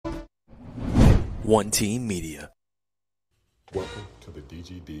One Team Media. Welcome to the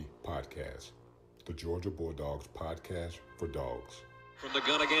DGD Podcast, the Georgia Bulldogs podcast for dogs. From the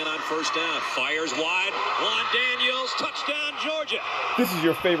gun again on first down. Fires wide. Juan Daniels, touchdown, Georgia. This is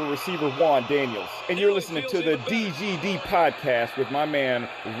your favorite receiver, Juan Daniels, and you're listening to the DGD Podcast with my man,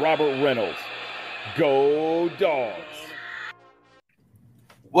 Robert Reynolds. Go Dogs!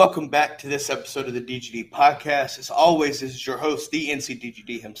 Welcome back to this episode of the DGD Podcast. As always, this is your host, the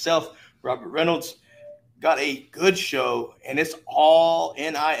NCDGD himself, Robert Reynolds. Got a good show, and it's all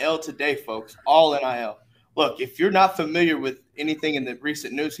NIL today, folks. All NIL. Look, if you're not familiar with anything in the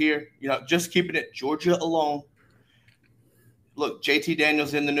recent news here, just keeping it Georgia alone. Look, JT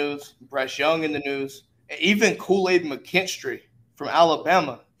Daniels in the news, Bryce Young in the news, and even Kool-Aid McKinstry from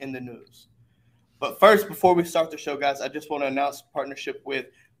Alabama in the news. But first, before we start the show, guys, I just want to announce a partnership with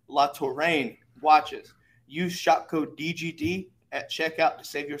La Touraine Watches. Use shop code DGD at checkout to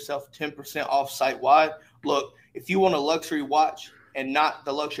save yourself 10% off site-wide. Look, if you want a luxury watch and not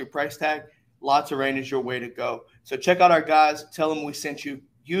the luxury price tag, La Touraine is your way to go. So check out our guys. Tell them we sent you.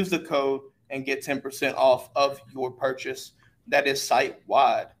 Use the code and get 10% off of your purchase. That is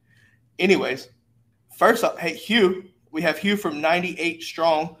site-wide. Anyways, first up, hey, Hugh. We have Hugh from 98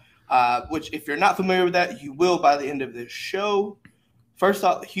 Strong, which if you're not familiar with that, you will by the end of this show. First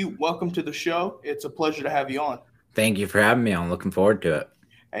off, Hugh, welcome to the show. It's a pleasure to have you on. Thank you for having me on. Looking forward to it.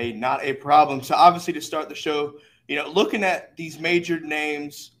 Hey, not a problem. So obviously to start the show, looking at these major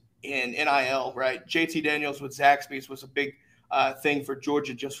names in NIL, right? JT Daniels with Zaxby's was a big thing for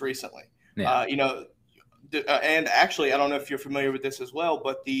Georgia just recently. Yeah. And actually, I don't know if you're familiar with this as well,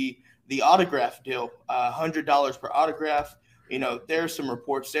 but the autograph deal, $100 per autograph. There's some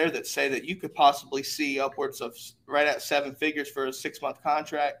reports there that say that you could possibly see upwards of right at 7 figures for a 6-month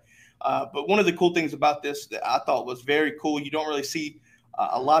contract. But one of the cool things about this that I thought was very cool, you don't really see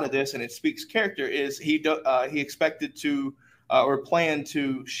a lot of this, and it speaks character, is he expected to or planned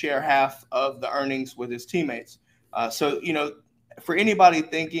to share half of the earnings with his teammates. So, for anybody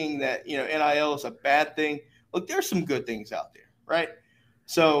thinking that, NIL is a bad thing, look, there's some good things out there, right?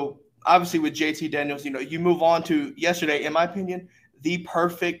 So obviously with JT Daniels, you move on to yesterday, in my opinion, the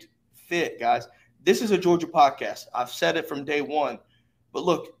perfect fit, guys. This is a Georgia podcast. I've said it from day one. But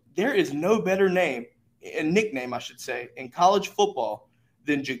look, there is no better nickname, I should say, in college football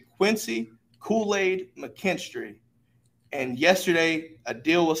than JaQuincy Kool-Aid McKinstry. And yesterday, a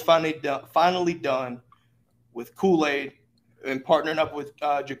deal was finally done with Kool-Aid and partnering up with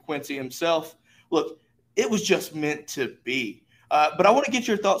JaQuincy himself. Look, it was just meant to be. But I want to get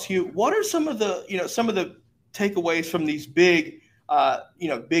your thoughts, Hugh. What are some of the takeaways from these big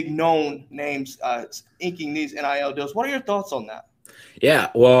known names inking these NIL deals? What are your thoughts on that?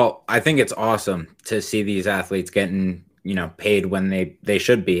 Yeah, well, I think it's awesome to see these athletes getting, paid when they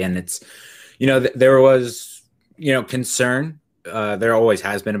should be. And it's, there was, concern. There always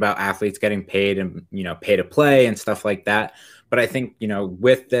has been about athletes getting paid and, pay to play and stuff like that. But I think,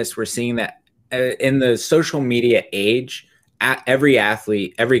 with this, we're seeing that in the social media age,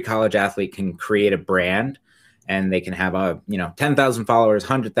 every college athlete can create a brand, and they can have 10,000 followers,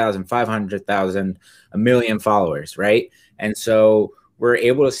 100,000, 500,000, a million followers, right? And so we're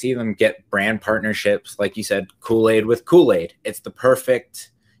able to see them get brand partnerships, like you said, Kool-Aid with Kool-Aid. It's the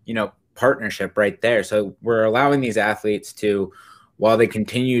perfect, partnership right there. So we're allowing these athletes to, while they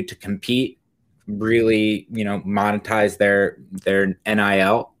continue to compete, really, monetize their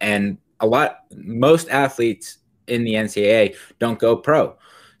NIL. And most athletes in the NCAA don't go pro.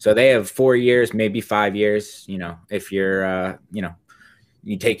 So they have 4 years, maybe 5 years. If you're,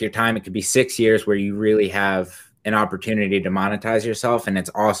 you take your time, it could be 6 years where you really have an opportunity to monetize yourself. And it's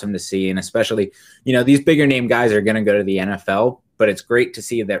awesome to see. And especially, these bigger name guys are going to go to the NFL, but it's great to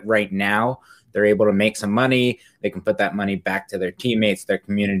see that right now they're able to make some money. They can put that money back to their teammates, their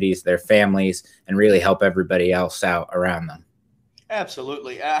communities, their families, and really help everybody else out around them.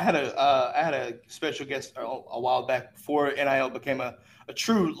 Absolutely. I had a special guest a while back before NIL became a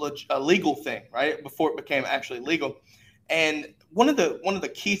true legal thing, right? Before it became actually legal. And one of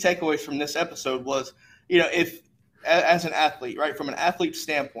the key takeaways from this episode was, if as an athlete, right, from an athlete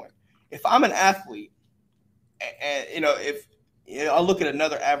standpoint, if I'm an athlete, and if I'll look at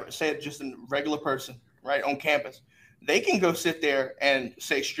another average, say just a regular person, right, on campus, they can go sit there and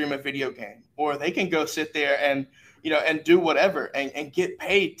say stream a video game, or they can go sit there and and do whatever and get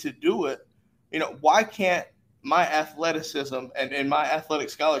paid to do it. Why can't my athleticism and my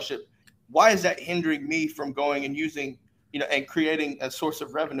athletic scholarship, why is that hindering me from going and using, and creating a source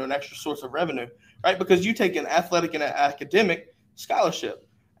of revenue, an extra source of revenue, right? Because you take an athletic and an academic scholarship.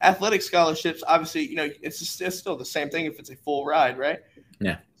 Athletic scholarships, obviously, it's still the same thing if it's a full ride, right?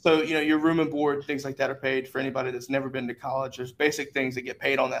 Yeah. So, your room and board, things like that are paid for anybody that's never been to college. There's basic things that get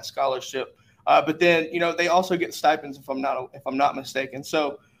paid on that scholarship. But then, they also get stipends if I'm not mistaken.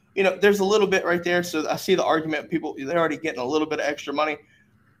 So, there's a little bit right there. So I see the argument. People, they're already getting a little bit of extra money.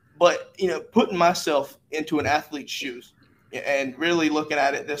 But, putting myself into an athlete's shoes and really looking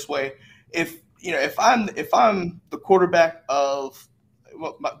at it this way, if I'm the quarterback of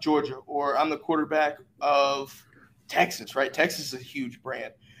Georgia, or I'm the quarterback of Texas, right? Texas is a huge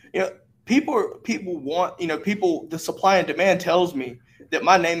brand. People want, the supply and demand tells me that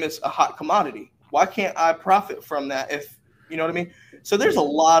my name is a hot commodity. Why can't I profit from that? If you know what I mean? So there's a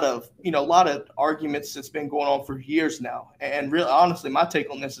lot of arguments that's been going on for years now. And really, honestly, my take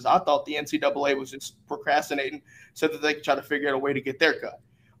on this is I thought the NCAA was just procrastinating so that they could try to figure out a way to get their cut.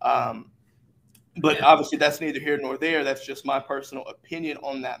 But obviously that's neither here nor there. That's just my personal opinion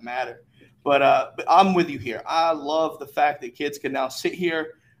on that matter. But I'm with you here. I love the fact that kids can now sit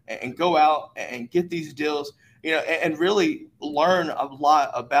here and go out and get these deals, and really learn a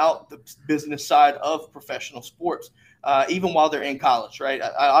lot about the business side of professional sports, even while they're in college, right?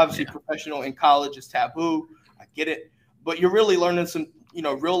 Obviously, professional in college is taboo. I get it. But you're really learning some,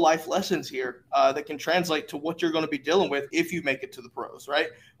 real life lessons here that can translate to what you're going to be dealing with if you make it to the pros, right?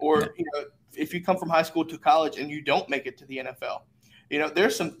 Or, if you come from high school to college and you don't make it to the NFL.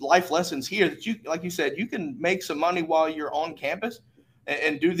 There's some life lessons here that you, like you said, you can make some money while you're on campus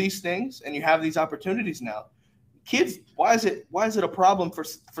and do these things, and you have these opportunities now. Kids, why is it a problem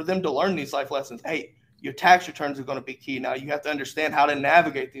for them to learn these life lessons? Hey, your tax returns are going to be key. Now you have to understand how to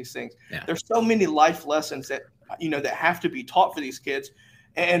navigate these things. Yeah. There's so many life lessons that that have to be taught for these kids.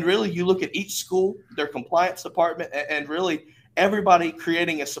 And really, you look at each school, their compliance department, and really everybody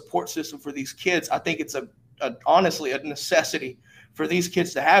creating a support system for these kids. I think it's honestly a necessity for these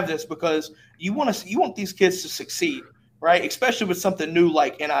kids to have this, because you want these kids to succeed, right? Especially with something new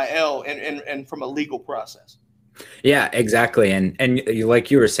like NIL and from a legal process. Yeah, exactly. And like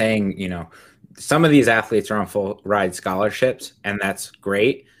you were saying, some of these athletes are on full ride scholarships, and that's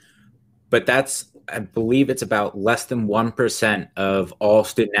great. But I believe it's about less than 1% of all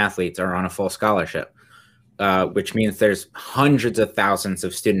student athletes are on a full scholarship. Which means there's hundreds of thousands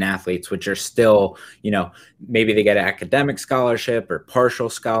of student athletes, which are still, maybe they get an academic scholarship or partial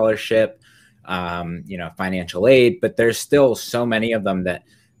scholarship, financial aid, but there's still so many of them that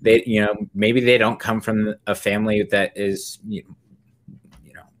they, maybe they don't come from a family that is,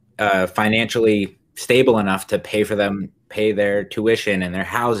 financially stable enough to pay their tuition and their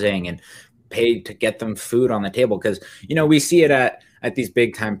housing and pay to get them food on the table. Because, we see it at these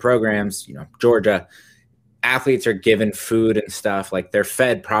big time programs, Georgia. Athletes are given food and stuff, like they're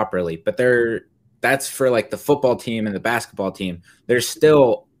fed properly, but that's for like the football team and the basketball team. There's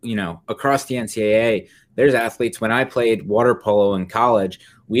still, across the NCAA, there's athletes. When I played water polo in college,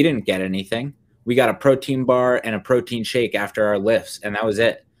 we didn't get anything. We got a protein bar and a protein shake after our lifts, and that was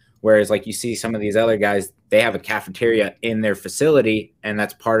it. Whereas like you see some of these other guys, they have a cafeteria in their facility, and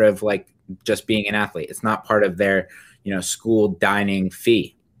that's part of like just being an athlete. It's not part of their, school dining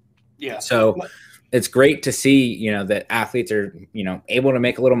fee. Yeah. So it's great to see, that athletes are, able to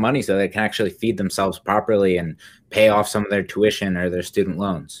make a little money so they can actually feed themselves properly and pay off some of their tuition or their student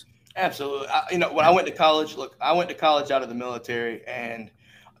loans. Absolutely. When I went to college, I went to college out of the military, and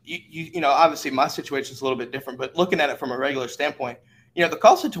obviously my situation is a little bit different, but looking at it from a regular standpoint, the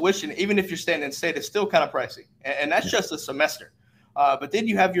cost of tuition, even if you're staying in state, is still kind of pricey, and that's just a semester. But then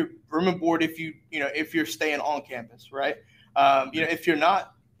you have your room and board if you're staying on campus, right? If you're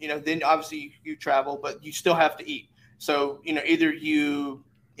not, then obviously you travel, but you still have to eat. So, either you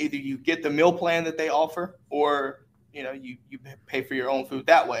get the meal plan that they offer, or, you pay for your own food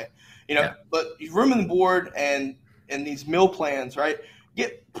that way, but room and board and these meal plans, right,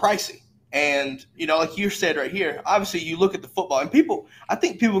 get pricey. And, like you said right here, obviously you look at the football, and I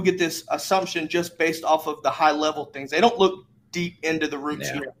think people get this assumption just based off of the high level things. They don't look deep into the roots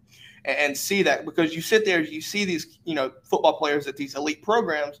here and see that, because you sit there, you see these, football players at these elite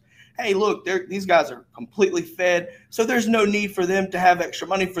programs. Hey, look, these guys are completely fed. So there's no need for them to have extra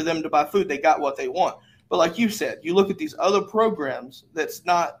money for them to buy food. They got what they want. But like you said, you look at these other programs that's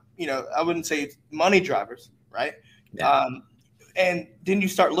not, I wouldn't say it's money drivers, right? Yeah. And then you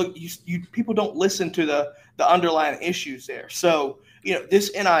start people don't listen to the underlying issues there. So,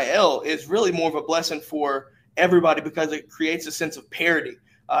 this NIL is really more of a blessing for everybody, because it creates a sense of parity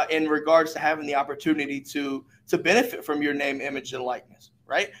in regards to having the opportunity to benefit from your name, image, and likeness,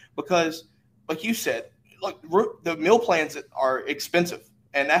 right? Because, like you said, look, the meal plans are expensive,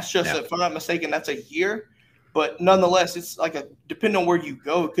 and that's just, if I'm not mistaken, that's a year. But nonetheless, it's like depending on where you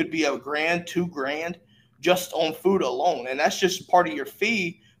go, it could be $1,000, $2,000 just on food alone, and that's just part of your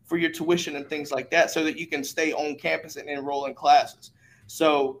fee for your tuition and things like that so that you can stay on campus and enroll in classes.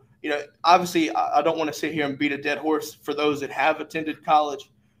 So, obviously I don't want to sit here and beat a dead horse for those that have attended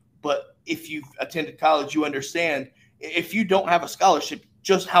college, but if you've attended college, you understand if you don't have a scholarship,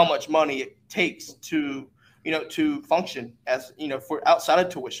 just how much money it takes to function as, for outside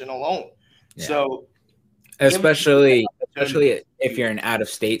of tuition alone. Yeah. So especially if you're an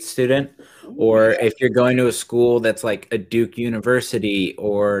out-of-state student, or if you're going to a school that's like a Duke University,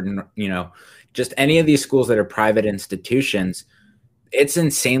 or just any of these schools that are private institutions, it's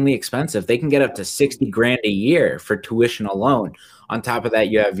insanely expensive. They can get up to 60 grand a year for tuition alone. On top of that,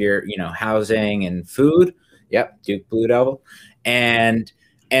 you have your housing and food. Yep, Duke Blue Devil, and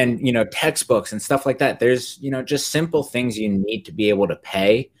textbooks and stuff like that. There's just simple things you need to be able to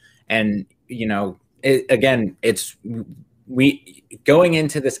pay, and it's going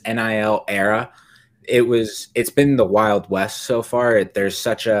into this NIL era. It's been the Wild West so far. There's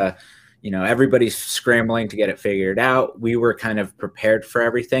such a everybody's scrambling to get it figured out. We were kind of prepared for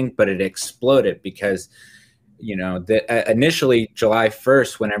everything, but it exploded because initially July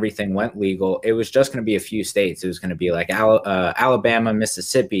 1st, when everything went legal, it was just going to be a few states. It was going to be like Alabama,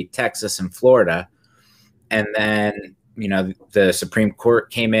 Mississippi, Texas, and Florida. And then, the Supreme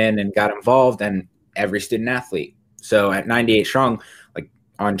Court came in and got involved, and every student athlete. So at 98 Strong, like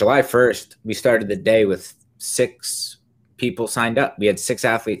on July 1st, we started the day with 6 people signed up. We had 6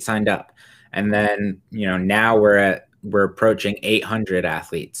 athletes signed up. And then, now we're approaching 800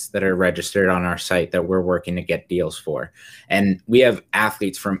 athletes that are registered on our site that we're working to get deals for. And we have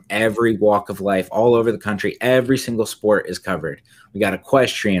athletes from every walk of life all over the country. Every single sport is covered. We got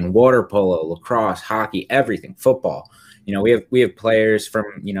equestrian, water polo, lacrosse, hockey, everything, football. We have players from,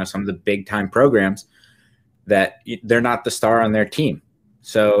 some of the big time programs that they're not the star on their team.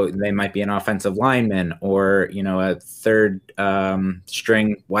 So they might be an offensive lineman or, a third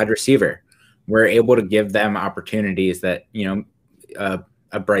string wide receiver. We're able to give them opportunities that,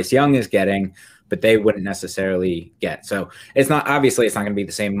 a Bryce Young is getting, but they wouldn't necessarily get. So it's not going to be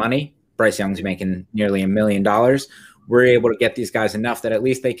the same money. Bryce Young's making nearly $1 million. We're able to get these guys enough that at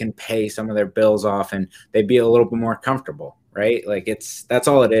least they can pay some of their bills off and they'd be a little bit more comfortable, right? Like that's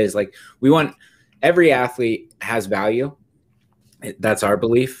all it is. Like we want every athlete has value. That's our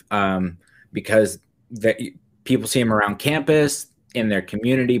belief, because people see them around campus, in their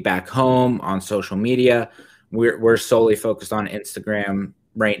community, back home, on social media. We're solely focused on Instagram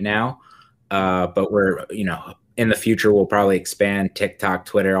right now, but we're in the future we'll probably expand TikTok,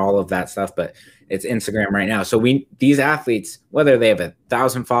 Twitter, all of that stuff. But it's Instagram right now. So these athletes, whether they have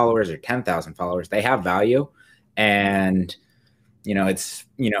 1,000 followers or 10,000 followers, they have value, and that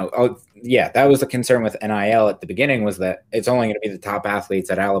was the concern with NIL at the beginning, was that it's only going to be the top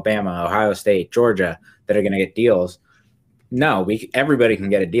athletes at Alabama, Ohio State, Georgia that are going to get deals. No, everybody can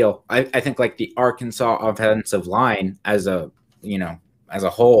get a deal. I think like the Arkansas offensive line as a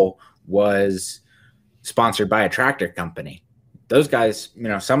whole was sponsored by a tractor company. Those guys,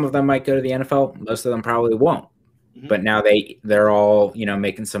 some of them might go to the NFL. Most of them probably won't. Mm-hmm. But now they're all,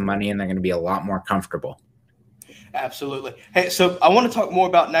 making some money, and they're going to be a lot more comfortable. Absolutely. Hey, so I want to talk more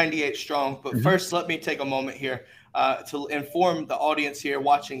about 98 Strong, but first let me take a moment here to inform the audience here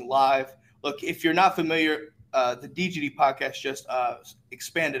watching live. Look, if you're not familiar, the DGD podcast just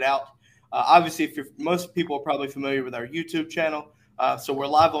expanded out. Obviously, most people are probably familiar with our YouTube channel, so we're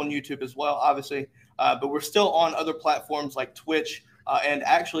live on YouTube as well, obviously, but we're still on other platforms like Twitch, and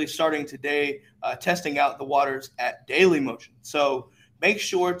actually starting today, testing out the waters at Daily Motion. So make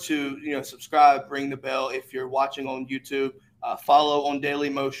sure to subscribe, ring the bell if you're watching on YouTube, follow on Daily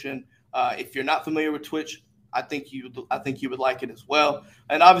Motion. If you're not familiar with Twitch, I think you would like it as well.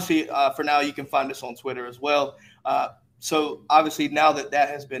 And obviously, for now, you can find us on Twitter as well. So obviously, now that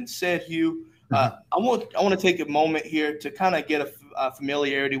has been said, Hugh, I want to take a moment here to kind of get a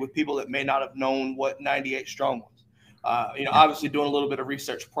familiarity with people that may not have known what 98 Strong was. Obviously, doing a little bit of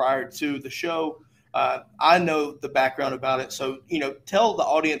research prior to the show, I know the background about it. So tell the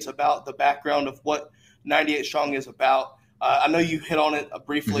audience about the background of what 98 Strong is about. I know you hit on it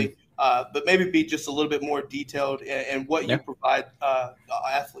briefly. But maybe be just a little bit more detailed in what you provide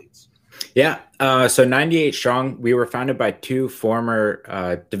athletes. Yeah. So 98 Strong, we were founded by 2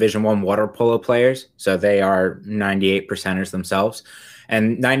 former Division I water polo players. So they are 98 percenters themselves.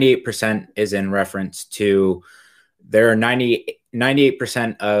 And 98% is in reference to there are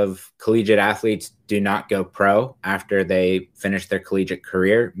 98% of collegiate athletes do not go pro after they finish their collegiate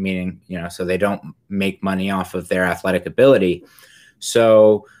career, meaning, so they don't make money off of their athletic ability.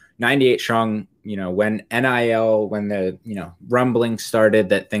 So 98 Strong, when NIL, when the, rumbling started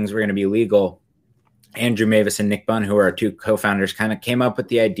that things were going to be legal, Andrew Mavis and Nick Bunn, who are our two co-founders, kind of came up with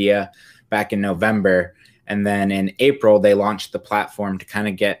the idea back in November. And then in April, they launched the platform to kind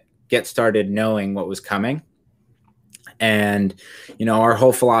of get started knowing what was coming. And, our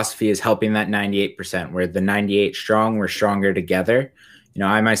whole philosophy is helping that 98%. We're the 98 strong, we're stronger together.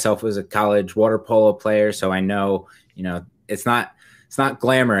 I myself was a college water polo player, so I know, it's not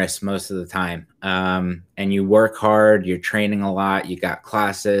glamorous most of the time. And you work hard, you're training a lot, you got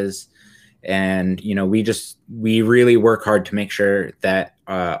classes, and, we really work hard to make sure that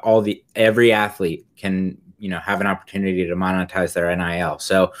every athlete can, have an opportunity to monetize their NIL.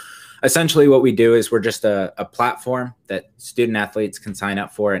 So essentially what we do is we're just a platform that student athletes can sign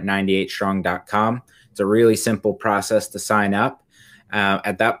up for at 98strong.com. It's a really simple process to sign up.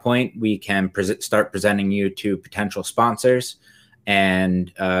 At that point, we can start presenting you to potential sponsors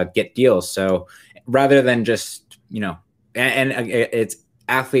and get deals. So rather than just, and it's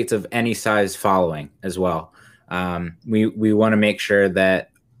athletes of any size following as well. We want to make sure that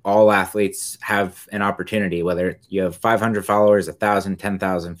all athletes have an opportunity, whether you have 500 followers, 1,000,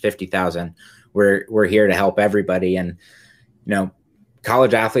 10,000, 50,000. We're here to help everybody. And,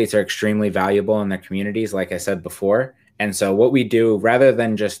 college athletes are extremely valuable in their communities, like I said before. And so what we do, rather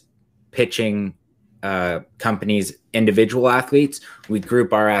than just pitching companies, individual athletes, we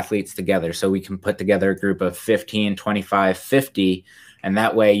group our athletes together. So we can put together a group of 15, 25, 50. And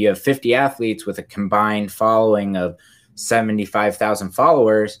that way you have 50 athletes with a combined following of 75,000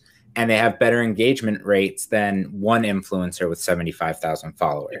 followers, and they have better engagement rates than one influencer with 75,000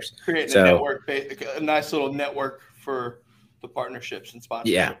 followers. Creating a network, a nice little network for the partnerships and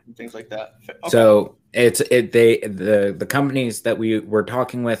sponsorships and things like that. Okay. So the companies that we were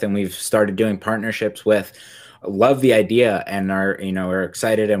talking with and we've started doing partnerships with love the idea and are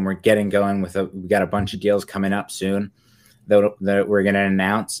excited, and we're getting going we got a bunch of deals coming up soon that we're going to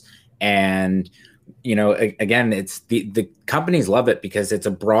announce. And again, it's the companies love it because it's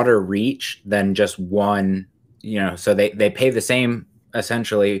a broader reach than just one, so they pay the same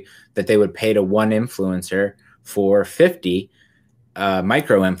essentially that they would pay to one influencer for 50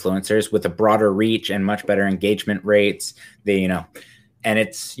 micro influencers with a broader reach and much better engagement rates. And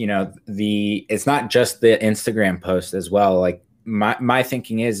it's, it's not just the Instagram post as well. Like my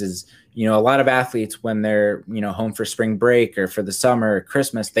thinking is, a lot of athletes, when they're, home for spring break or for the summer or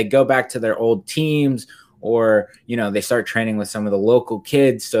Christmas, they go back to their old teams, or, they start training with some of the local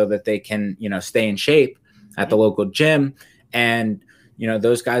kids so that they can, stay in shape at the local gym. And,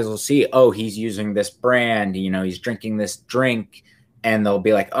 those guys will see, oh, he's using this brand, he's drinking this drink, and they'll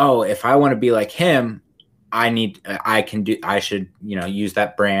be like, oh, if I want to be like him, I should, use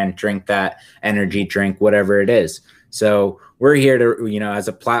that brand, drink that energy drink, whatever it is. So we're here to, as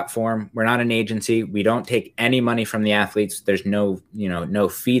a platform, we're not an agency. We don't take any money from the athletes. There's no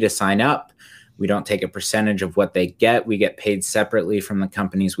fee to sign up. We don't take a percentage of what they get. We get paid separately from the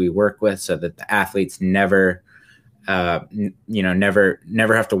companies we work with, so that the athletes never have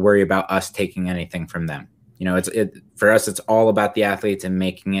to worry about us taking anything from them. For us, it's all about the athletes and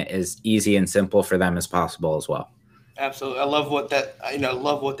making it as easy and simple for them as possible as well. Absolutely. I love what that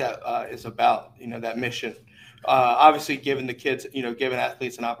is about, that mission. Obviously giving the kids, giving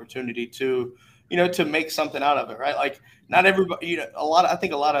athletes an opportunity to, to make something out of it, right? Like, not everybody, I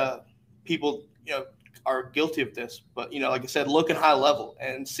think a lot of people, are guilty of this, but, like I said, look at high level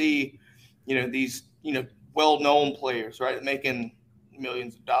and see, these, well-known players, right, making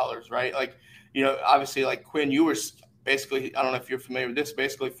millions of dollars, right? Like, obviously, like Quinn, you were basically, I don't know if you're familiar with this,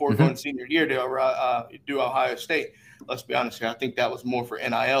 basically foregoing senior year to do Ohio State. Let's be honest here. I think that was more for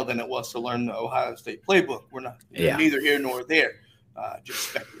NIL than it was to learn the Ohio State playbook. We're not neither here nor there, just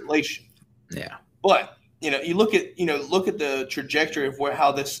speculation. Yeah. But you look at the trajectory of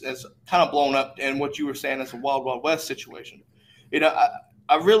how this has kind of blown up, and what you were saying as a Wild Wild West situation.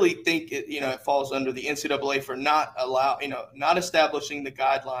 I really think it falls under the NCAA for not establishing the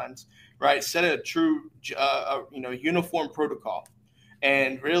guidelines, right? Set a true uniform protocol,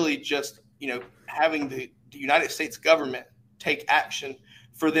 and really just having the United States government take action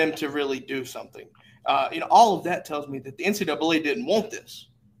for them to really do something. All of that tells me that the NCAA didn't want this,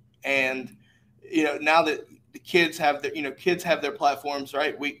 and now that the kids have their platforms,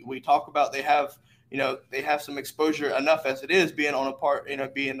 right? We talk about they have some exposure enough as it is, being a part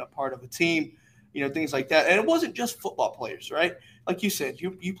of a team, things like that. And it wasn't just football players, right? Like you said,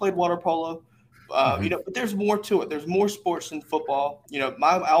 you played water polo. But there's more to it. There's more sports than football.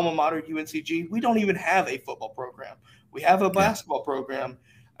 My alma mater, UNCG, we don't even have a football program. We have a basketball program.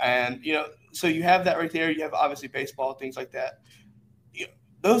 And, so you have that right there. You have obviously baseball, things like that.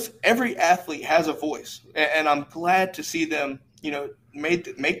 Every athlete has a voice. And I'm glad to see them,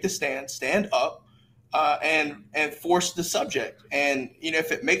 make the stand up, and force the subject. And,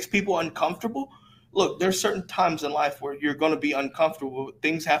 if it makes people uncomfortable, look, there's certain times in life where you're going to be uncomfortable, but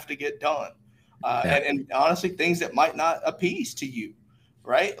things have to get done. And honestly, things that might not appease to you,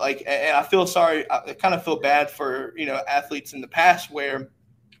 right? Like, and I feel sorry. I kind of feel bad for, athletes in the past where,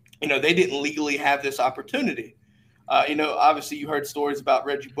 they didn't legally have this opportunity. Obviously you heard stories about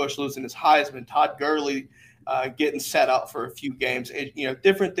Reggie Bush losing his Heisman, Todd Gurley getting set out for a few games, and,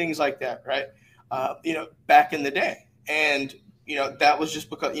 different things like that, right? Back in the day. And, that was just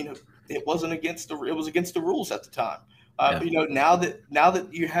because, it wasn't against it was against the rules at the time. Now that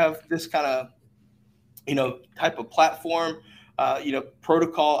you have this kind of, type of platform,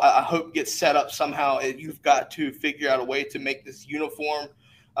 protocol, I hope gets set up somehow. You've got to figure out a way to make this uniform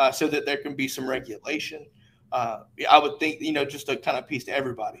so that there can be some regulation. I would think, just a kind of piece to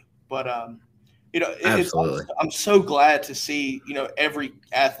everybody. But, I'm so glad to see, every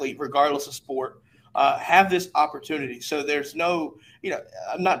athlete, regardless of sport, have this opportunity. So there's no,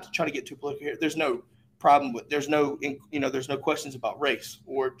 I'm not trying to get too political here. There's no problem with, there's no questions about race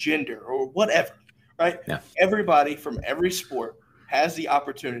or gender or whatever, right? Yeah. Everybody from every sport has the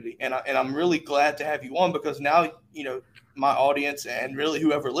opportunity. And I'm really glad to have you on, because now, my audience and really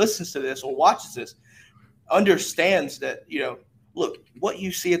whoever listens to this or watches this understands that, look, what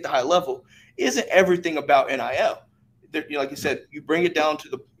you see at the high level isn't everything about NIL. Like you said, you bring it down to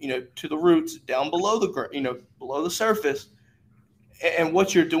the, to the roots, down below below the surface, and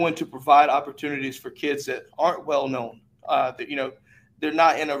what you're doing to provide opportunities for kids that aren't well known, that, they're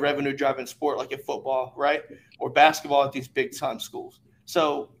not in a revenue driving sport like in football, right? Or basketball at these big time schools.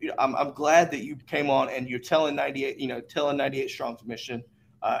 So I'm glad that you came on and you're telling 98 Strong's mission,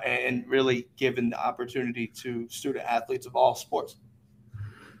 and really giving the opportunity to student athletes of all sports.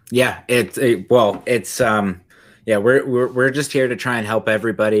 Yeah, we're just here to try and help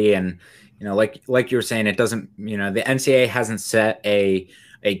everybody. And, like you were saying, it doesn't, the NCAA hasn't set a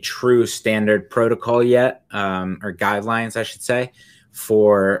true standard protocol yet, or guidelines, I should say,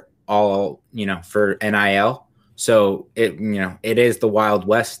 for all, for NIL. So it is the Wild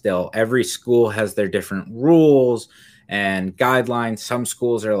West still. Every school has their different rules and guidelines. Some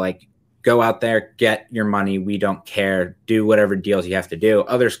schools are like, go out there, get your money. We don't care. Do whatever deals you have to do.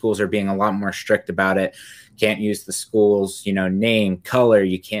 Other schools are being a lot more strict about it. Can't use the school's, name, color.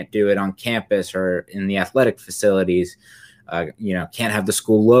 You can't do it on campus or in the athletic facilities. Can't have the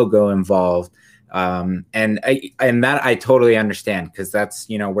school logo involved. And that I totally understand, because that's,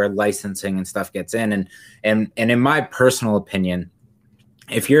 where licensing and stuff gets in. And in my personal opinion,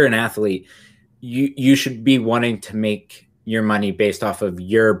 if you're an athlete, you should be wanting to make your money based off of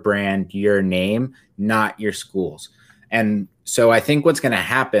your brand, your name, not your schools. And so I think what's going to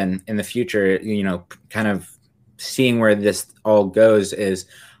happen in the future, kind of seeing where this all goes, is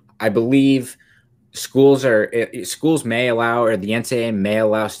I believe schools may allow, or the NCAA may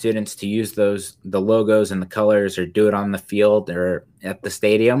allow students to use the logos and the colors, or do it on the field or at the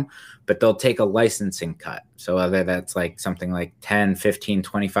stadium, but they'll take a licensing cut. So whether that's like something like 10, 15,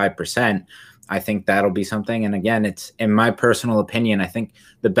 25%, I think that'll be something. And again, it's, in my personal opinion, I think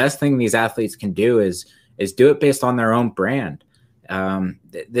the best thing these athletes can do is do it based on their own brand.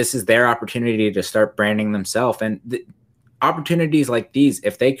 This is their opportunity to start branding themselves, and opportunities like these,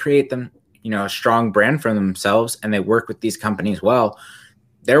 if they create them, a strong brand for themselves, and they work with these companies well,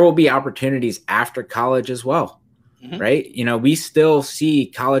 there will be opportunities after college as well. Mm-hmm. Right? We still see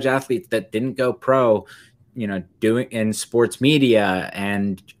college athletes that didn't go pro, doing in sports media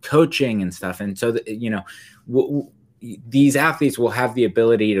and coaching and stuff. And so, these athletes will have the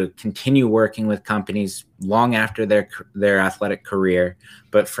ability to continue working with companies long after their athletic career.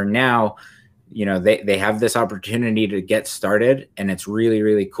 But for now, they have this opportunity to get started, and it's really,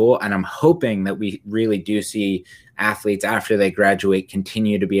 really cool. And I'm hoping that we really do see athletes after they graduate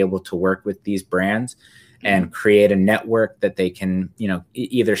continue to be able to work with these brands and create a network that they can,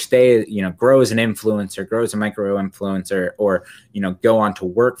 either stay, grow as an influencer, grow as a micro influencer, or, go on to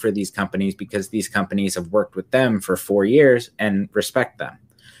work for these companies, because these companies have worked with them for 4 years and respect them.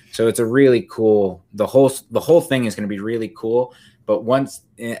 So it's a really cool, the whole thing is going to be really cool. But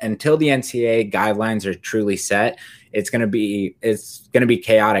until the NCAA guidelines are truly set, it's going to be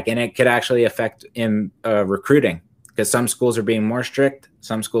chaotic, and it could actually affect in recruiting, because some schools are being more strict,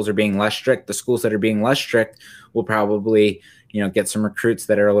 some schools are being less strict. The schools that are being less strict will probably, get some recruits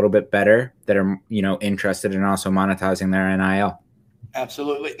that are a little bit better, that are, interested in also monetizing their NIL.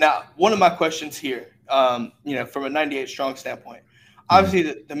 Absolutely. Now, one of my questions here, from a 98 Strong standpoint,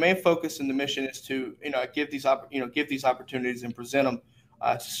 obviously the main focus and the mission is to, give these opportunities and present them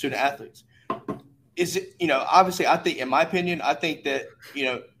to student athletes. Is it, obviously, I think, in my opinion, I think that,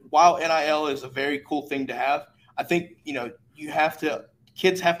 while NIL is a very cool thing to have, I think,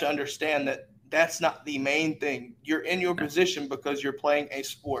 kids have to understand that that's not the main thing. You're in your position because you're playing a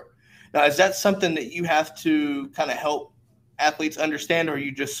sport. Now, is that something that you have to kind of help athletes understand, or are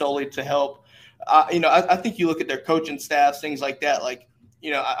you just solely to help? I think you look at their coaching staffs, things like that. Like,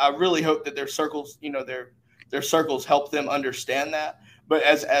 I really hope that their circles, their circles help them understand that. But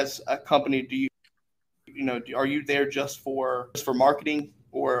as a company, are you there just for marketing,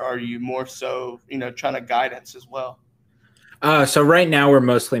 or are you more so, trying to guidance as well? So right now we're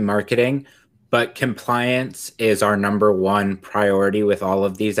mostly marketing, but compliance is our number one priority with all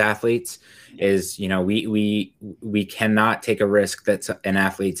of these athletes. Is, we cannot take a risk that an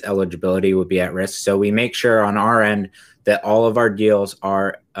athlete's eligibility would be at risk. So we make sure on our end that all of our deals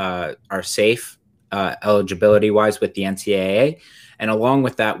are safe, eligibility wise, with the NCAA. And along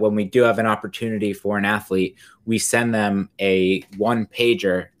with that, when we do have an opportunity for an athlete, we send them a one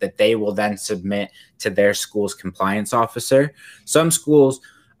pager that they will then submit to their school's compliance officer. Some schools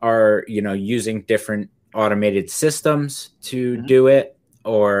are, using different automated systems to do it,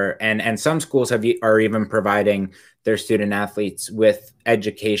 and some schools are even providing their student athletes with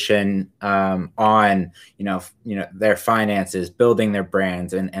education on, their finances, building their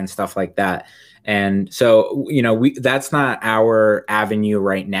brands and stuff like that. And so, that's not our avenue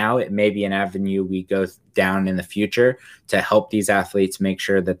right now. It may be an avenue we go down in the future to help these athletes make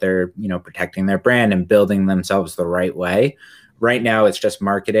sure that they're, protecting their brand and building themselves the right way. Right now, it's just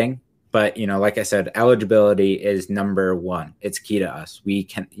marketing. But, like I said, eligibility is number one. It's key to us. We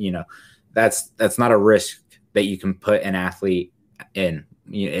can, that's not a risk that you can put an athlete in.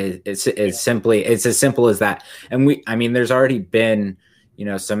 It's as simple as that. And there's already been,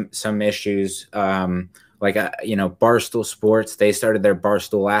 some issues, Barstool Sports. They started their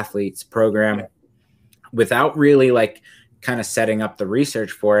Barstool Athletes program without really kind of setting up the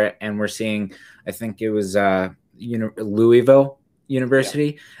research for it. And we're seeing, I think it was Louisville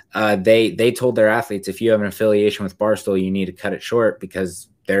University. They told their athletes, if you have an affiliation with Barstool, you need to cut it short because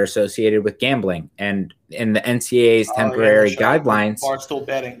they're associated with gambling. And in the NCAA's temporary guidelines, Barstool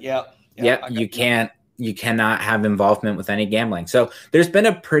betting. You cannot have involvement with any gambling. So there's been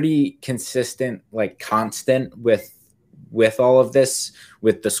a pretty consistent, constant with all of this,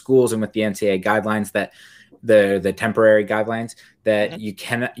 with the schools and with the NCAA guidelines, that the temporary guidelines, that you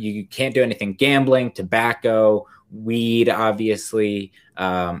can't do anything gambling, tobacco, weed, obviously,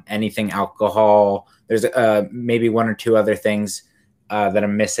 anything alcohol. There's maybe one or two other things that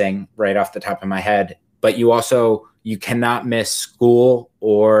I'm missing right off the top of my head. But you cannot miss school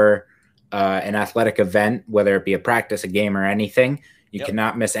or an athletic event, whether it be a practice, a game, or anything. You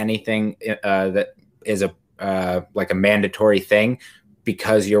cannot miss anything that is a mandatory thing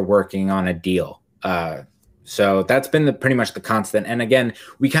because you're working on a deal. So that's been pretty much the constant. And again,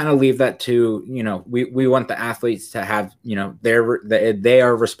 we kind of leave that to, we want the athletes to have, they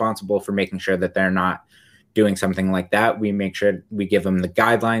are responsible for making sure that they're not doing something like that. We make sure we give them the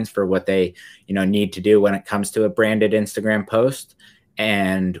guidelines for what they, need to do when it comes to a branded Instagram post.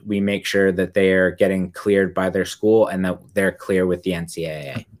 And we make sure that they are getting cleared by their school and that they're clear with the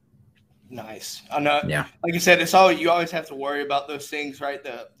NCAA. Nice. I know. Yeah. Like you said, you always have to worry about those things, right?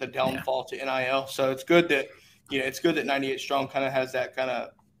 The downfall to NIL. So it's good that, it's good that 98 Strong kind of has that kind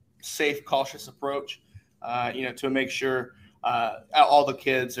of safe, cautious approach, to make sure all the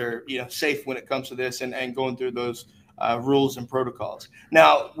kids are, safe when it comes to this and going through those rules and protocols.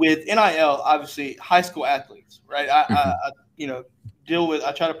 Now with NIL, obviously high school athletes, right? I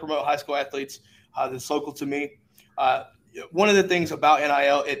try to promote high school athletes that's local to me. One of the things about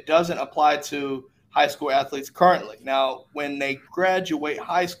NIL, it doesn't apply to high school athletes currently. Now, when they graduate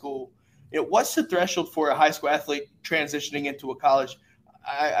high school, what's the threshold for a high school athlete transitioning into a college?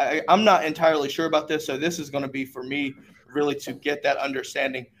 I'm not entirely sure about this, so this is going to be for me really to get that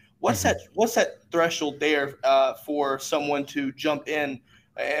understanding. What's that threshold there for someone to jump in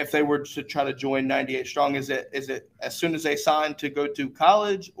if they were to try to join 98 Strong? Is it as soon as they sign to go to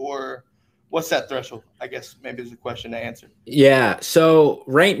college, or what's that threshold? I guess maybe is a question to answer. Yeah. So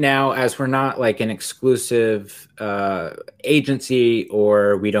right now, as we're not an exclusive agency,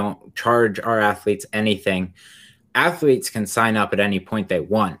 or we don't charge our athletes anything, athletes can sign up at any point they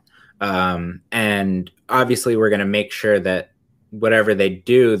want. And obviously we're going to make sure that whatever they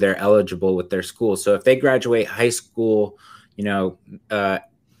do, they're eligible with their school. So if they graduate high school,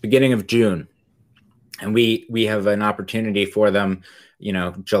 beginning of June, and we have an opportunity for them,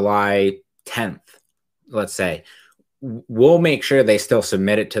 July 10th, let's say, we'll make sure they still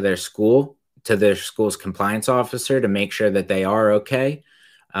submit it to their school's compliance officer to make sure that they are okay.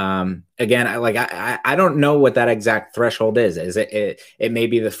 Again, I don't know what that exact threshold is. Is it may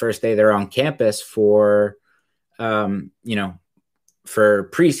be the first day they're on campus for, for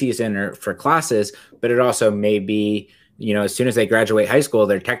preseason or for classes, but it also may be, as soon as they graduate high school,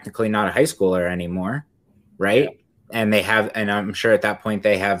 they're technically not a high schooler anymore. Right. Yeah. And I'm sure at that point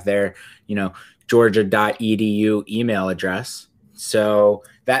they have their, Georgia.edu email address. So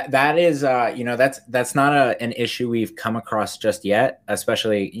that is, that's not an issue we've come across just yet,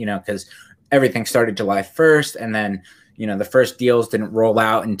 especially, because everything started July 1st, and then, the first deals didn't roll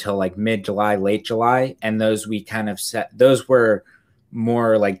out until like mid-July, late July. And those we kind of those were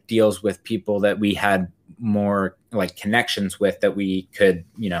more like deals with people that we had more like connections with, that we could,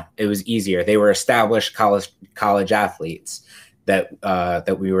 it was easier. They were established college athletes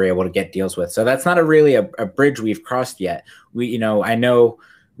that we were able to get deals with. So that's not really a bridge we've crossed yet. I know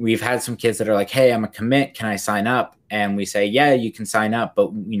we've had some kids that are like, hey, I'm a commit. Can I sign up? And we say, yeah, you can sign up,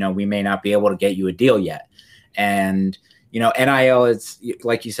 but we may not be able to get you a deal yet. And, NIL, it's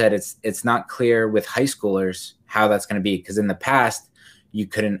like you said, it's not clear with high schoolers how that's going to be. Because in the past, you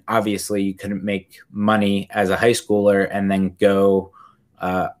couldn't make money as a high schooler and then go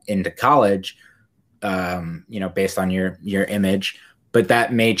into college, based on your image. But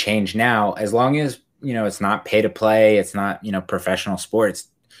that may change now, as long as, it's not pay to play. It's not, professional sports.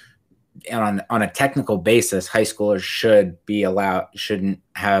 And on a technical basis, high schoolers shouldn't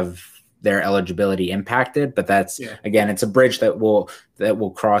have their eligibility impacted. But that's, again, it's a bridge that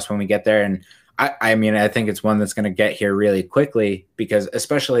we'll cross when we get there. And I think it's one that's going to get here really quickly, because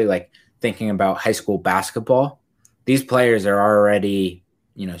especially like thinking about high school basketball, these players are already,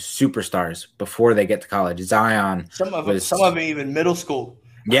 superstars before they get to college. Zion, some of them even middle school.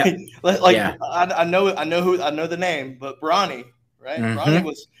 Yeah. I know the name, but Bronny, right?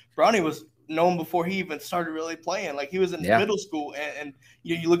 Mm-hmm. Bronny was known before he even started really playing. Like, he was in middle school, and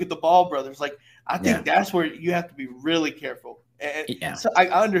you look at the Ball brothers. Like, I think that's where you have to be really careful. And so I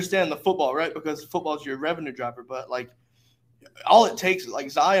understand the football, right? Because football is your revenue driver. But like, all it takes, like,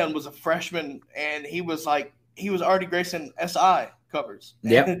 Zion was a freshman, and he was already gracing SI covers.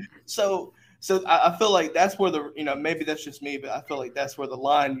 Yeah. So I feel like that's where maybe that's just me, but I feel like that's where the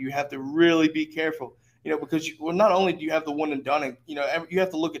line, you have to really be careful, because not only do you have the one and done, you have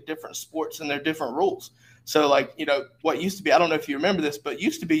to look at different sports and their different rules. So like, what used to be, I don't know if you remember this, but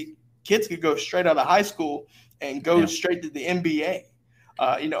used to be kids could go straight out of high school and go straight to the NBA.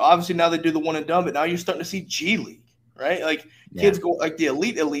 Obviously now they do the one and done, but now you're starting to see G League, right? Like, kids go, like the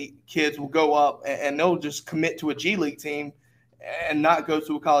elite kids will go up and they'll just commit to a G League team and not go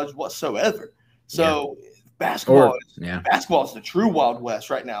to a college whatsoever. So basketball is the true Wild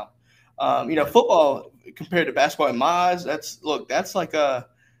West right now. Football compared to basketball, in my eyes, that's like a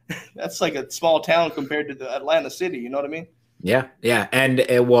small town compared to the Atlanta city. You know what I mean? Yeah. And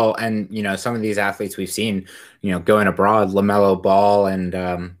some of these athletes we've seen, going abroad, LaMelo Ball and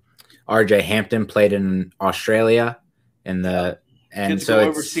RJ Hampton played in Australia, and kids so go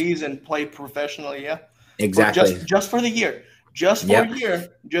overseas and play professionally. Yeah, exactly. Just for the year. Just for a year,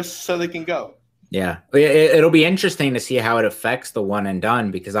 just so they can go. Yeah. It'll be interesting to see how it affects the one and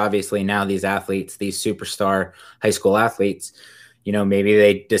done, because obviously now these athletes, these superstar high school athletes, maybe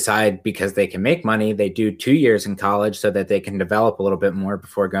they decide, because they can make money, they do 2 years in college so that they can develop a little bit more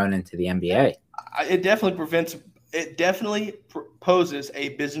before going into the NBA. It definitely poses a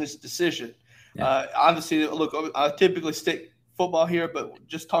business decision. Yeah. Obviously, look, I typically stick football here, but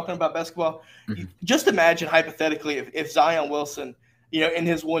just talking about basketball, just imagine hypothetically if Zion Wilson, in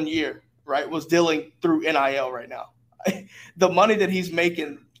his 1 year, right, was dealing through NIL right now. The money that he's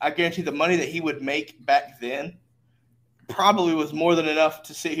making, I guarantee the money that he would make back then probably was more than enough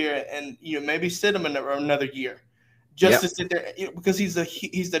to sit here and maybe sit him in another year, just to sit there, because he's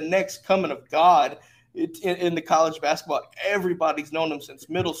the next coming of God in the college basketball. Everybody's known him since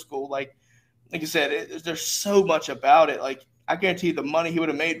middle school. Like I said, there's so much about it. Like, I guarantee the money he would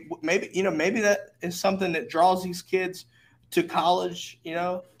have made, maybe that is something that draws these kids to college,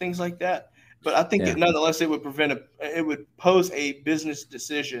 things like that. But I think nonetheless, it would pose a business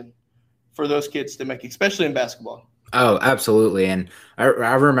decision for those kids to make, especially in basketball. Oh, absolutely. And I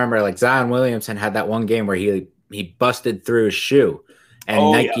remember, like, Zion Williamson had that one game where he busted through his shoe,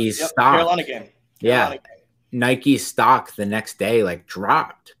 and Nike's stock. Carolina game. Nike's stock the next day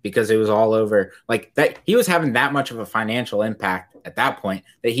dropped because it was all over. Like, that he was having that much of a financial impact at that point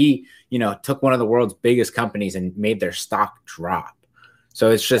that he, took one of the world's biggest companies and made their stock drop. So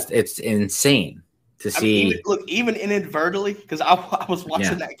it's insane to see. Even inadvertently, because I was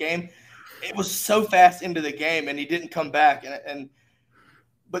watching that game, it was so fast into the game and he didn't come back. And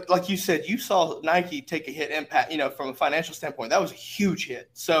But like you said, you saw Nike take a hit impact, from a financial standpoint. That was a huge hit.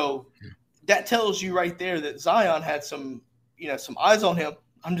 So that tells you right there that Zion had some eyes on him.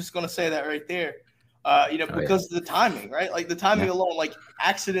 I'm just going to say that right there, because of the timing, right? Like the timing alone, like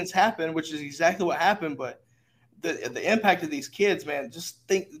accidents happen, which is exactly what happened. But the impact of these kids, man,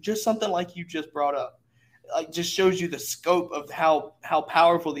 just something like you just brought up, like just shows you the scope of how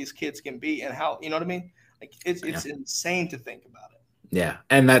powerful these kids can be and how, you know what I mean? Like it's insane to think about it. Yeah.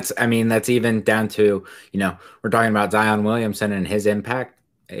 And that's even down to, we're talking about Zion Williamson and his impact,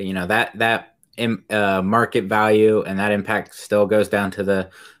 that market value and that impact still goes down to the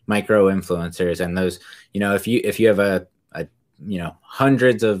micro influencers and those, if you have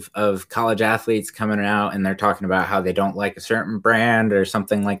hundreds of college athletes coming out and they're talking about how they don't like a certain brand or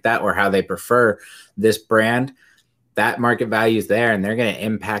something like that, or how they prefer this brand, that market value is there and they're going to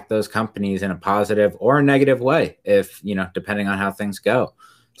impact those companies in a positive or a negative way if, depending on how things go.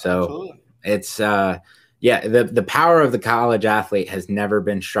 So Absolutely. It's, the power of the college athlete has never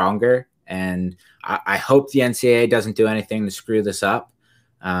been stronger. And I hope the NCAA doesn't do anything to screw this up.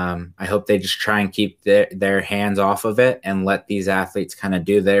 I hope they just try and keep their hands off of it and let these athletes kind of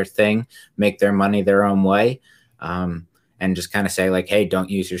do their thing, make their money their own way. And just kind of say like, hey, don't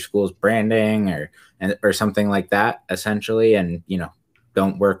use your school's branding or something like that, essentially. And,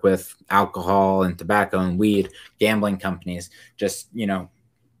 don't work with alcohol and tobacco and weed gambling companies. Just,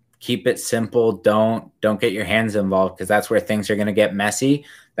 keep it simple. Don't get your hands involved, because that's where things are going to get messy.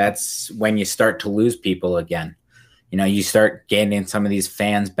 That's when you start to lose people again. You start gaining some of these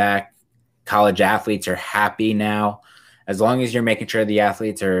fans back. College athletes are happy now. As long as you're making sure the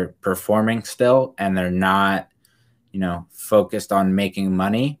athletes are performing still and they're not, focused on making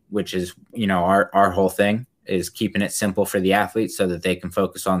money, which is, our whole thing is keeping it simple for the athletes so that they can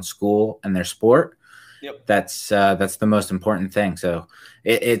focus on school and their sport. Yep. That's the most important thing. So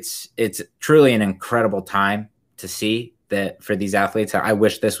it's truly an incredible time to see that for these athletes. I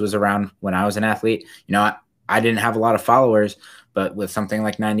wish this was around when I was an athlete. I didn't have a lot of followers, but with something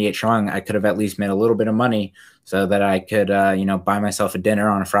like 98 Strong, I could have at least made a little bit of money so that I could, buy myself a dinner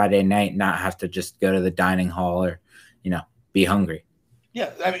on a Friday night, not have to just go to the dining hall or, be hungry. Yeah.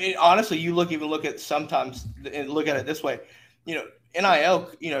 I mean, honestly, you look at sometimes and look at it this way,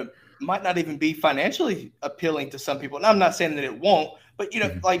 NIL, might not even be financially appealing to some people. And I'm not saying that it won't, but,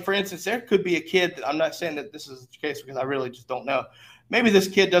 like, for instance, there could be a kid that I'm not saying that this is the case because I really just don't know. Maybe this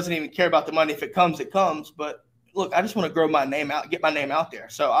kid doesn't even care about the money. If it comes, it comes. But look, I just want to grow my name out, get my name out there.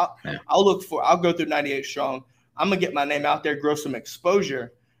 So I'll go through 98 Strong. I'm going to get my name out there, grow some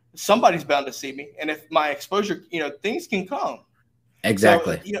exposure. Somebody's bound to see me. And if my exposure, things can come.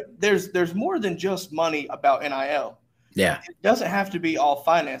 Exactly. So, there's more than just money about NIL. Yeah. It doesn't have to be all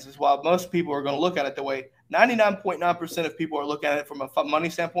finances. While most people are going to look at it the way 99.9% of people are looking at it from a money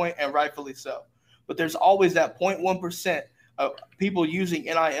standpoint, and rightfully so. But there's always that 0.1% of people using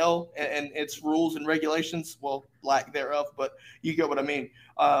NIL and its rules and regulations, well, lack thereof, but you get what I mean.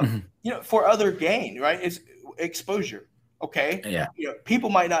 For other gain, right? It's exposure. Okay. Yeah. People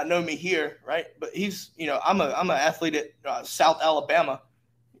might not know me here, right? But I'm an athlete at South Alabama,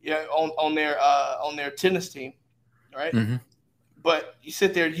 on their tennis team, right? Mm-hmm. But you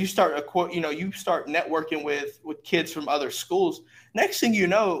sit there, you start networking with kids from other schools. Next thing you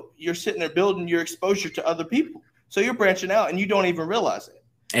know, you're sitting there building your exposure to other people. So you're branching out and you don't even realize it.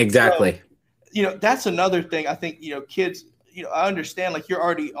 Exactly. So, that's another thing. I think, kids, I understand, like, you're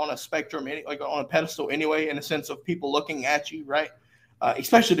already on a spectrum, like on a pedestal anyway, in the sense of people looking at you, right?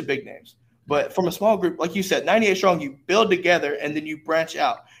 Especially the big names. But from a small group, like you said, 98 Strong, you build together and then you branch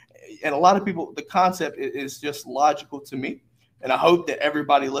out. And a lot of people, the concept is just logical to me. And I hope that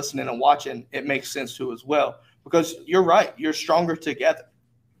everybody listening and watching, it makes sense to as well. Because you're right. You're stronger together.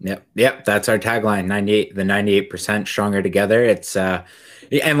 Yep. That's our tagline, 98% stronger together. It's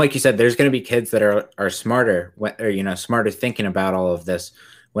and like you said, there's going to be kids that are smarter, or, smarter thinking about all of this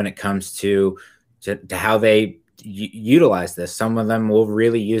when it comes to how they utilize this. Some of them will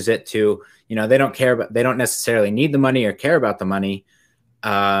really use it to, they don't necessarily need the money or care about the money.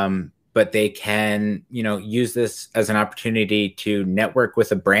 But they can, use this as an opportunity to network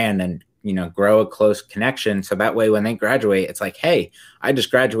with a brand and, grow a close connection. So that way, when they graduate, it's like, hey, I just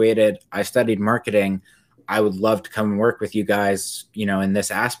graduated. I studied marketing. I would love to come and work with you guys, in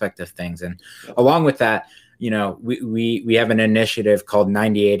this aspect of things. And along with that, we have an initiative called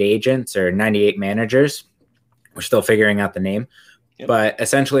 98 Agents or 98 Managers. We're still figuring out the name. Yep. But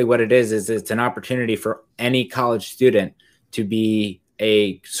essentially what it is it's an opportunity for any college student to be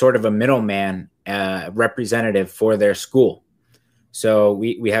a sort of a middleman representative for their school. So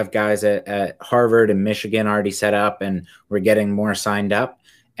we have guys at Harvard and Michigan already set up, and we're getting more signed up.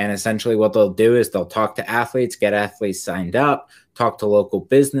 And essentially what they'll do is they'll talk to athletes, get athletes signed up, talk to local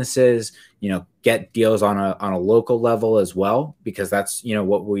businesses, get deals on a local level as well, because that's,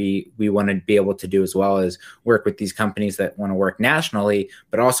 what we want to be able to do as well, is work with these companies that want to work nationally,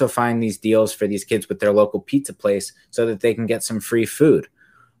 but also find these deals for these kids with their local pizza place so that they can get some free food,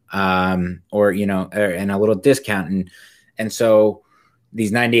 and a little discount. And so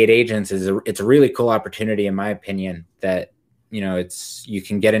these 98 agents it's a really cool opportunity, in my opinion, that you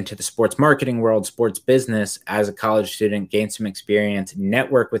can get into the sports marketing world, sports business as a college student, gain some experience,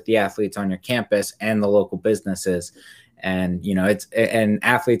 network with the athletes on your campus and the local businesses. And, and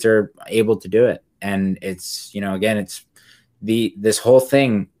athletes are able to do it. And it's, again, it's this whole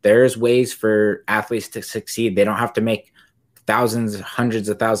thing. There's ways for athletes to succeed. They don't have to make thousands, hundreds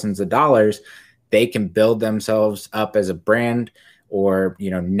of thousands of dollars. They can build themselves up as a brand, or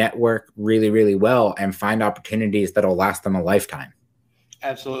network really, really well and find opportunities that'll last them a lifetime.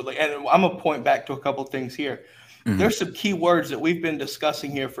 Absolutely. And I'm going to point back to a couple of things here. Mm-hmm. There's some key words that we've been discussing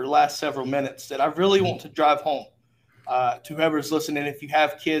here for the last several minutes that I really want to drive home to whoever's listening. If you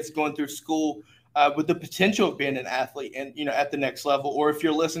have kids going through school with the potential of being an athlete and, at the next level, or if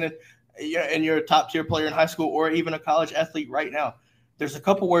you're listening and you're a top tier player in high school or even a college athlete right now, there's a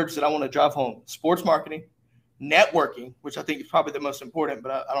couple words that I want to drive home: sports marketing, networking, which I think is probably the most important,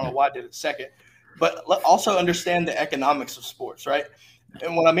 but I don't know why I did it second. But also understand the economics of sports, right?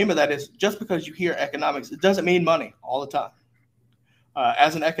 And what I mean by that is, just because you hear economics, it doesn't mean money all the time.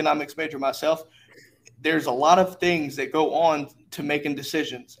 As an economics major myself, there's a lot of things that go on to making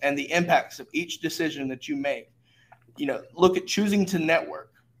decisions and the impacts of each decision that you make. Look at choosing to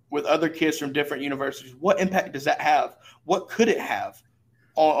network with other kids from different universities. What impact does that have? What could it have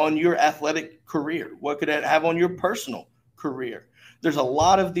on your athletic career? What could it have on your personal career? There's a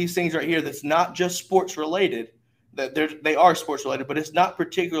lot of these things right here that's not just sports related, that they are sports related, but it's not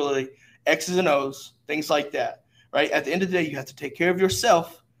particularly X's and O's, things like that, right? At the end of the day, you have to take care of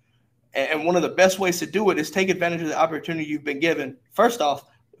yourself. And one of the best ways to do it is take advantage of the opportunity you've been given. First off,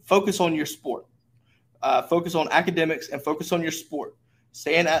 focus on your sport, focus on academics, and focus on your sport.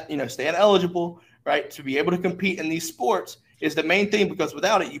 Staying eligible, right, to be able to compete in these sports is the main thing, because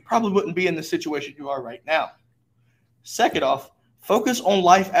without it, you probably wouldn't be in the situation you are right now. Second off, focus on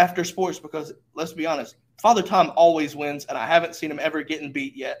life after sports, because let's be honest, Father Time always wins, and I haven't seen him ever getting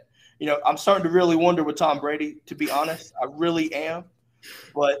beat yet. I'm starting to really wonder with Tom Brady, to be honest. I really am.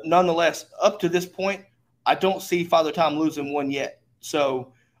 But nonetheless, up to this point, I don't see Father Time losing one yet.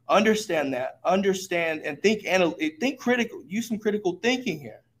 So understand that. Understand and think critical. Use some critical thinking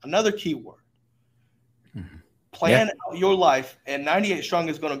here. Another key word. Mm-hmm. Plan out your life, and 98 Strong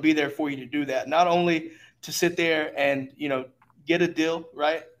is going to be there for you to do that. Not only to sit there and, get a deal,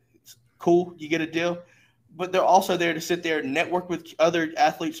 right? It's cool, you get a deal, but they're also there to sit there and network with other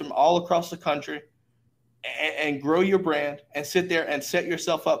athletes from all across the country and grow your brand and sit there and set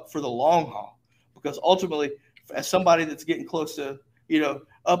yourself up for the long haul. Because ultimately, as somebody that's getting close to,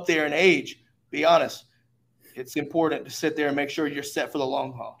 up there in age, be honest, it's important to sit there and make sure you're set for the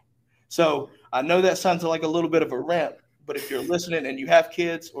long haul. So I know that sounds like a little bit of a rant, but if you're listening and you have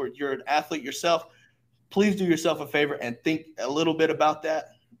kids or you're an athlete yourself, please do yourself a favor and think a little bit about that.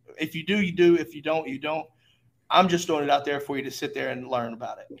 If you do, you do. If you don't, you don't. I'm just throwing it out there for you to sit there and learn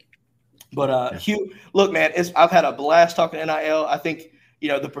about it. But Hugh, look, man, I've had a blast talking NIL. I think,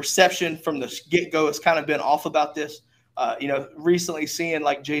 the perception from the get-go has kind of been off about this. Recently seeing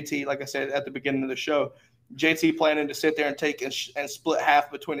like JT, like I said at the beginning of the show, JT planning to sit there and take and split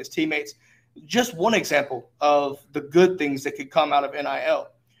half between his teammates. Just one example of the good things that could come out of NIL.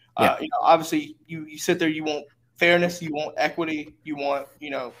 Yeah. Obviously, you sit there, you want fairness, you want equity, you want,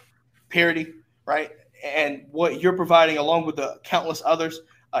 parity, right? And what you're providing, along with the countless others,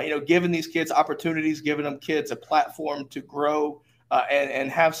 giving these kids opportunities, giving them kids a platform to grow and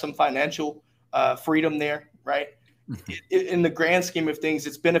have some financial freedom there, right? In the grand scheme of things,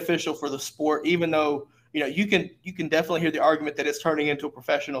 it's beneficial for the sport, even though, you can definitely hear the argument that it's turning into a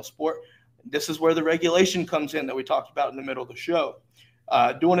professional sport. This is where the regulation comes in that we talked about in the middle of the show.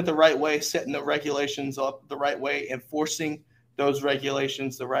 Doing it the right way, setting the regulations up the right way, enforcing those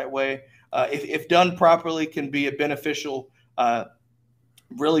regulations the right way, if done properly, can be a beneficial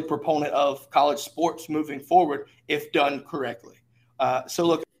really proponent of college sports moving forward if done correctly. So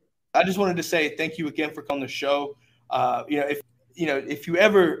look, I just wanted to say thank you again for coming on the show. If you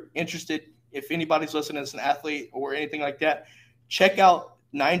ever interested, if anybody's listening as an athlete or anything like that, check out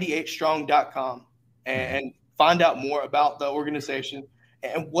 98strong.com and find out more about the organization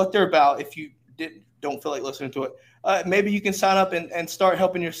and what they're about. If you don't feel like listening to it, maybe you can sign up and start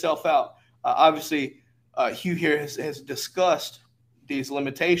helping yourself out. Obviously, Hugh here has discussed these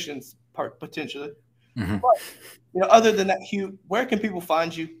limitations potentially. Mm-hmm. But, other than that, Hugh, where can people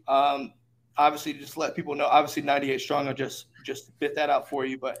find you? Obviously, just let people know. Obviously, 98 Strong, I just spit that out for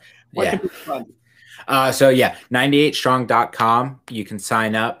you. But where can people find you? 98strong.com. You can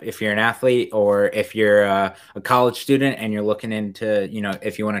sign up if you're an athlete or if you're a college student and you're looking into,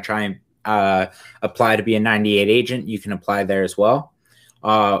 if you want to try and apply to be a 98 agent, you can apply there as well.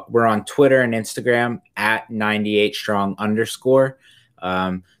 We're on Twitter and Instagram at 98strong_.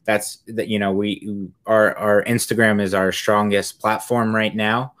 That's that, our Instagram is our strongest platform right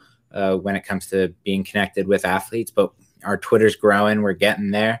now when it comes to being connected with athletes, but our Twitter's growing. We're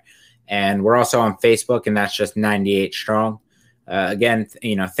getting there. And we're also on Facebook, and that's just 98 Strong. Again,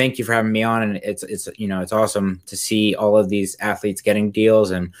 thank you for having me on. And it's awesome to see all of these athletes getting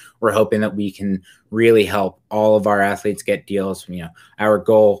deals. And we're hoping that we can really help all of our athletes get deals. Our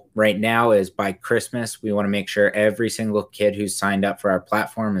goal right now is by Christmas, we want to make sure every single kid who's signed up for our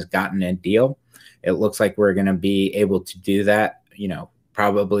platform has gotten a deal. It looks like we're going to be able to do that,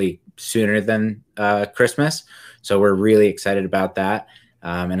 probably sooner than Christmas. So we're really excited about that.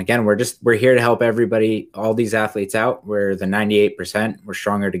 And again, we're here to help everybody, all these athletes out. We're the 98%. We're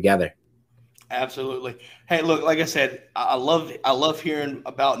stronger together. Absolutely. Hey, look, like I said, I love hearing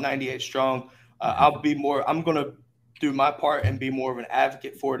about 98 Strong. I'm going to do my part and be more of an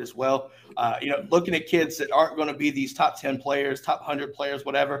advocate for it as well. Looking at kids that aren't going to be these top 10 players, top 100 players,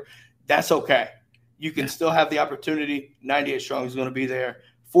 whatever, that's okay. You can still have the opportunity. 98 Strong is going to be there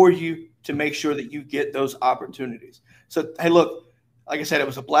for you to make sure that you get those opportunities. So, hey, look, like I said, it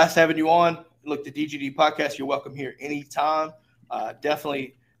was a blast having you on. Look, the DGD podcast, you're welcome here anytime.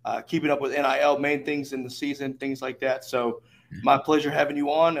 Definitely keeping up with NIL, main things in the season, things like that. So my pleasure having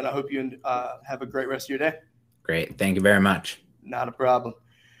you on, and I hope you have a great rest of your day. Great. Thank you very much. Not a problem.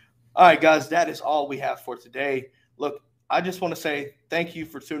 All right, guys, that is all we have for today. Look, I just want to say thank you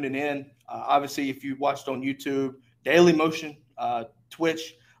for tuning in. Obviously, if you watched on YouTube, Daily Motion,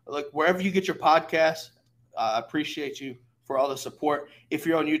 Twitch, look, wherever you get your podcasts, I appreciate you for all the support. If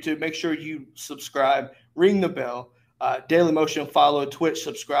you're on YouTube, make sure you subscribe, ring the bell. Daily Motion, follow. Twitch,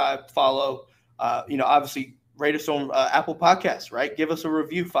 subscribe, follow. Obviously, rate us on Apple Podcasts, right? Give us a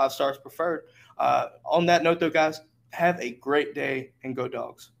review, 5 stars preferred. On that note, though, guys, have a great day and go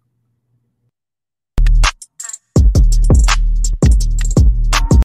Dogs.